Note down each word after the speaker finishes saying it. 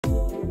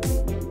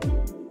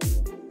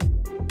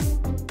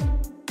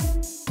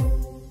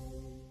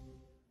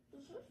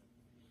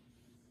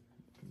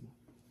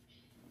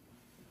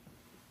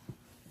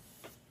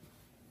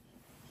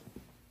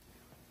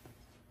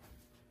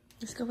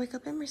Let's go wake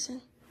up Emerson.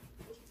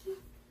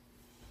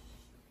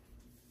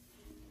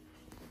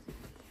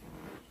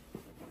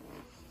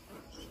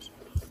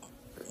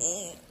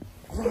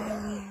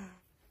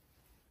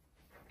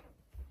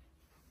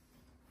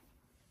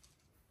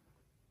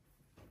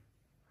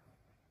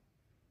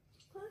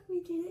 We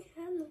didn't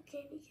have no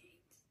candy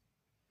canes.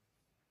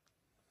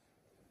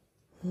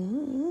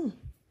 Mm-hmm.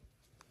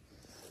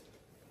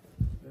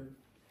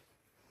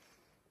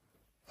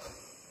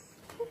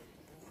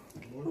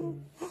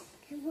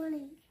 Good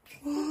morning.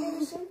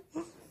 Emerson.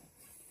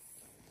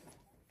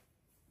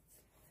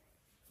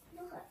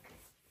 Look.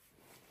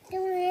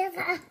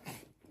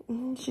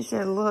 She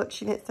said, look.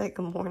 She didn't say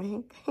good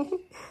morning.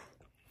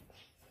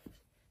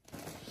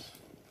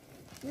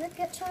 Look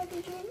at Charlie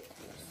Jingles.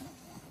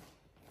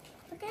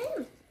 Look at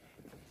him.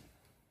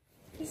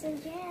 He's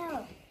in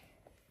jail.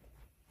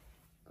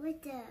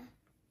 With the...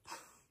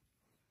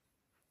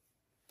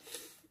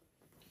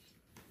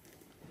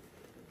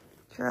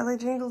 Charlie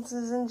Jingles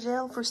is in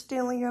jail for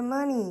stealing your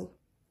money.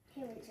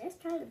 He was just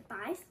trying to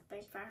buy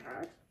something for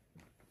her.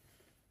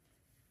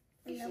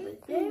 And that was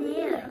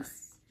very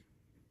nice.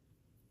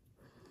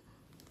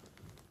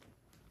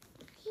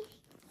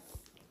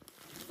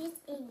 He's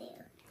in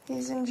there.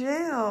 He's in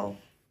jail.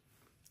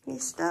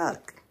 He's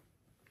stuck.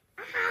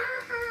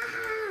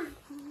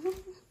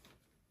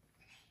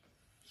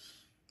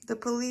 The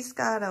police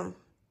got him.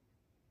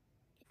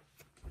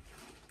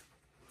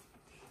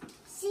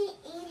 See,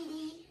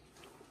 Andy.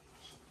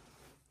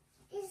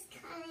 It's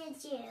kind of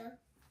jail.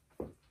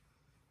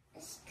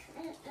 It's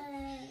kind of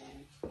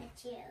a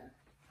jail.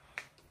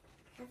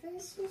 I think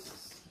it's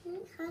just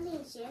kind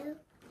of jail.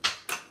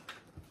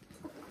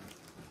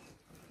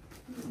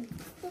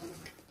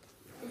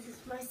 This is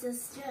my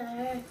sister.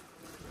 Hey,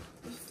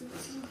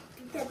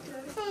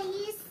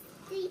 you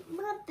sleep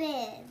my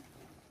bed.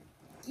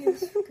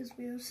 Yes, because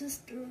we are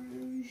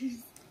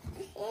sisters.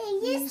 Hey,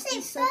 you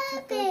sleep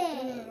my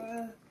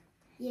bed.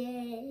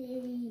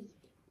 Yay.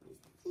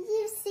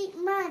 You sleep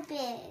my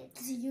bed.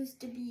 She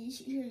used to be,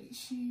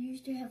 she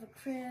used to have a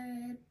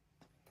crib,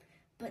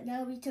 but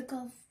now we took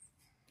off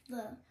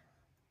the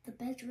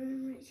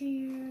bedroom right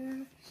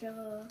here,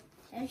 so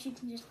now she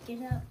can just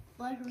get up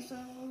by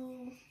herself.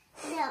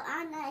 No,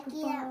 I'm not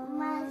getting up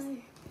my...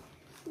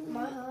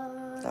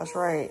 That's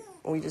right.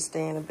 We just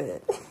stay in a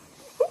bed.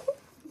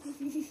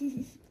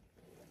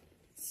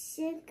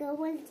 Should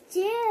go in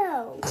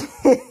jail.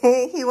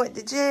 He went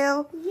to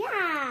jail?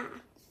 Yeah.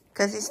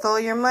 Because he stole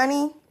your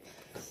money?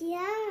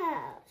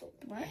 Yeah.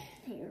 What?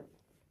 Here.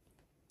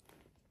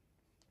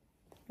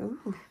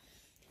 Ooh.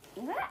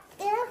 What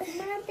is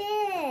my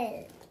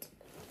bed?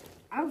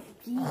 Oh,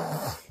 geez.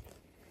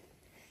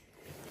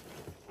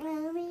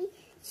 Mommy,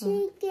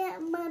 she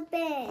get my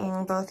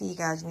bed. Both of you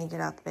guys need to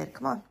get out the bed.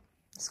 Come on.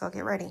 Let's go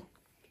get ready.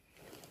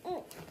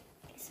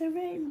 It's a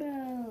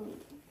rainbow.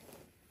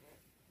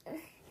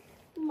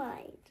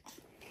 Mine.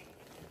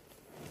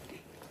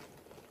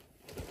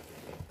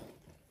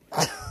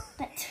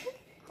 But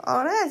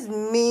Oh, that's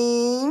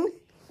mean.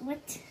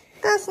 what?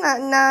 That's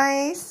not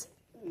nice.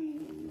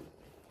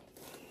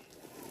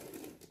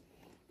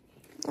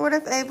 What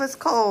if Ava's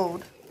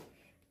cold?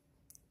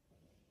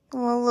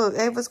 Oh, look,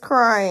 Ava's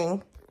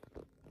crying.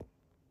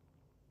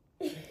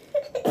 I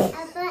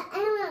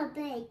want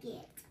to bake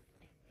it.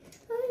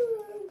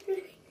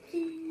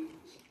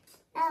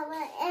 I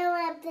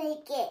want to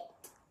bake it.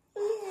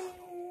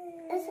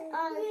 It's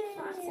on the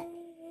faucet.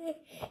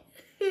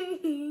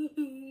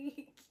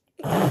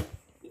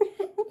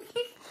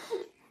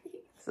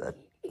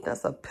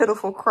 That's a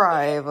pitiful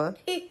cry, Ava.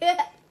 It's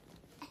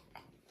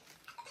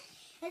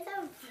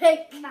a big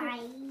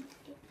mine.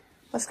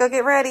 Let's go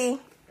get ready.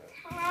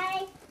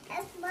 Hi,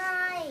 that's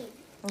mine.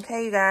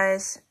 Okay, you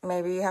guys.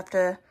 Maybe you have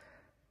to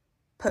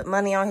put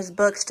money on his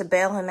books to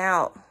bail him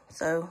out.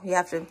 So you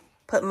have to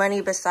put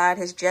money beside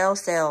his jail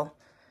cell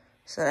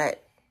so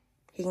that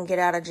he can get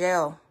out of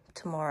jail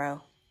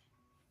tomorrow.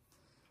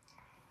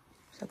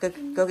 So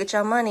go get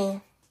your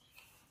money.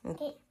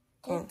 Get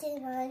the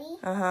money.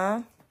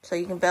 Uh-huh. So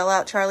you can bail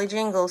out Charlie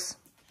Jingles.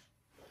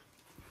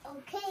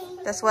 Okay.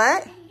 That's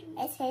what?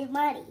 It's his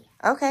money.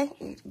 Okay.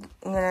 You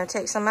gonna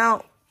take some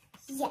out?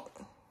 Yeah.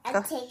 Go.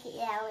 I'll take it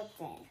out with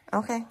them.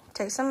 Okay.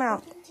 Take some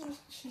out.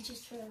 She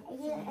just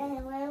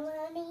And my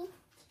money.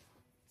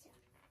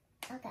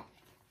 Okay.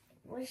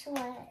 Which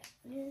one?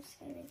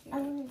 I'm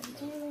gonna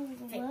do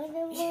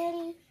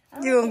money.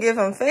 You gonna give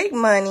him fake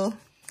money.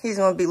 He's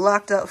gonna be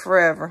locked up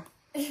forever.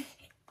 I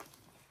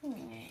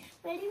didn't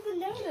even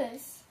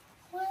notice.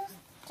 What's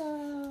the...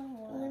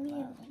 Let me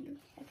help you.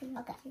 I can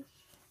help Okay. you.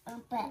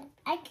 But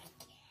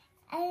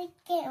I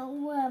get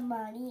more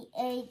money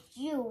and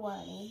you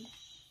money.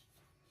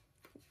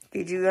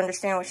 Did you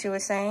understand what she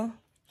was saying?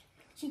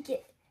 She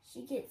gets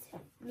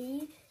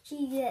me.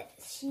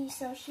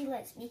 So she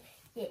lets me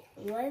get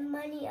one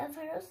money of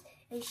hers,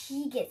 and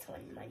she gets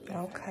one money. Of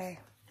Okay.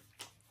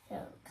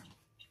 hers.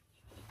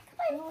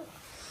 Come on.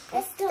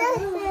 Let's do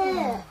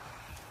it.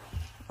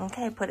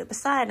 Okay, put it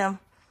beside him.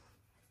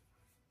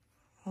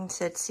 And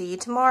said, see you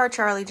tomorrow,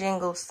 Charlie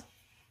Jingles.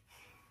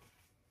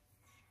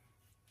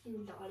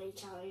 You naughty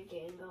Charlie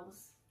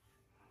Jingles.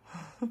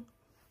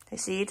 I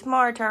see you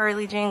tomorrow,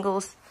 Charlie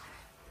Jingles.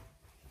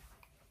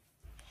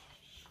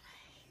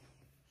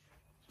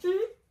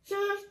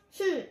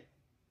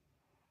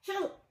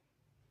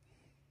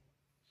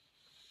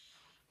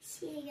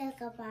 She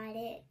look about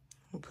it.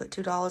 We put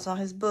 $2 on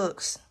his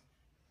books.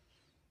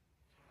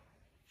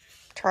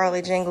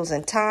 Charlie Jingles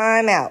in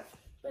timeout.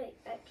 Wait,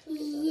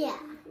 Yeah.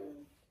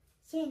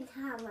 She in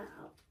time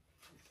out.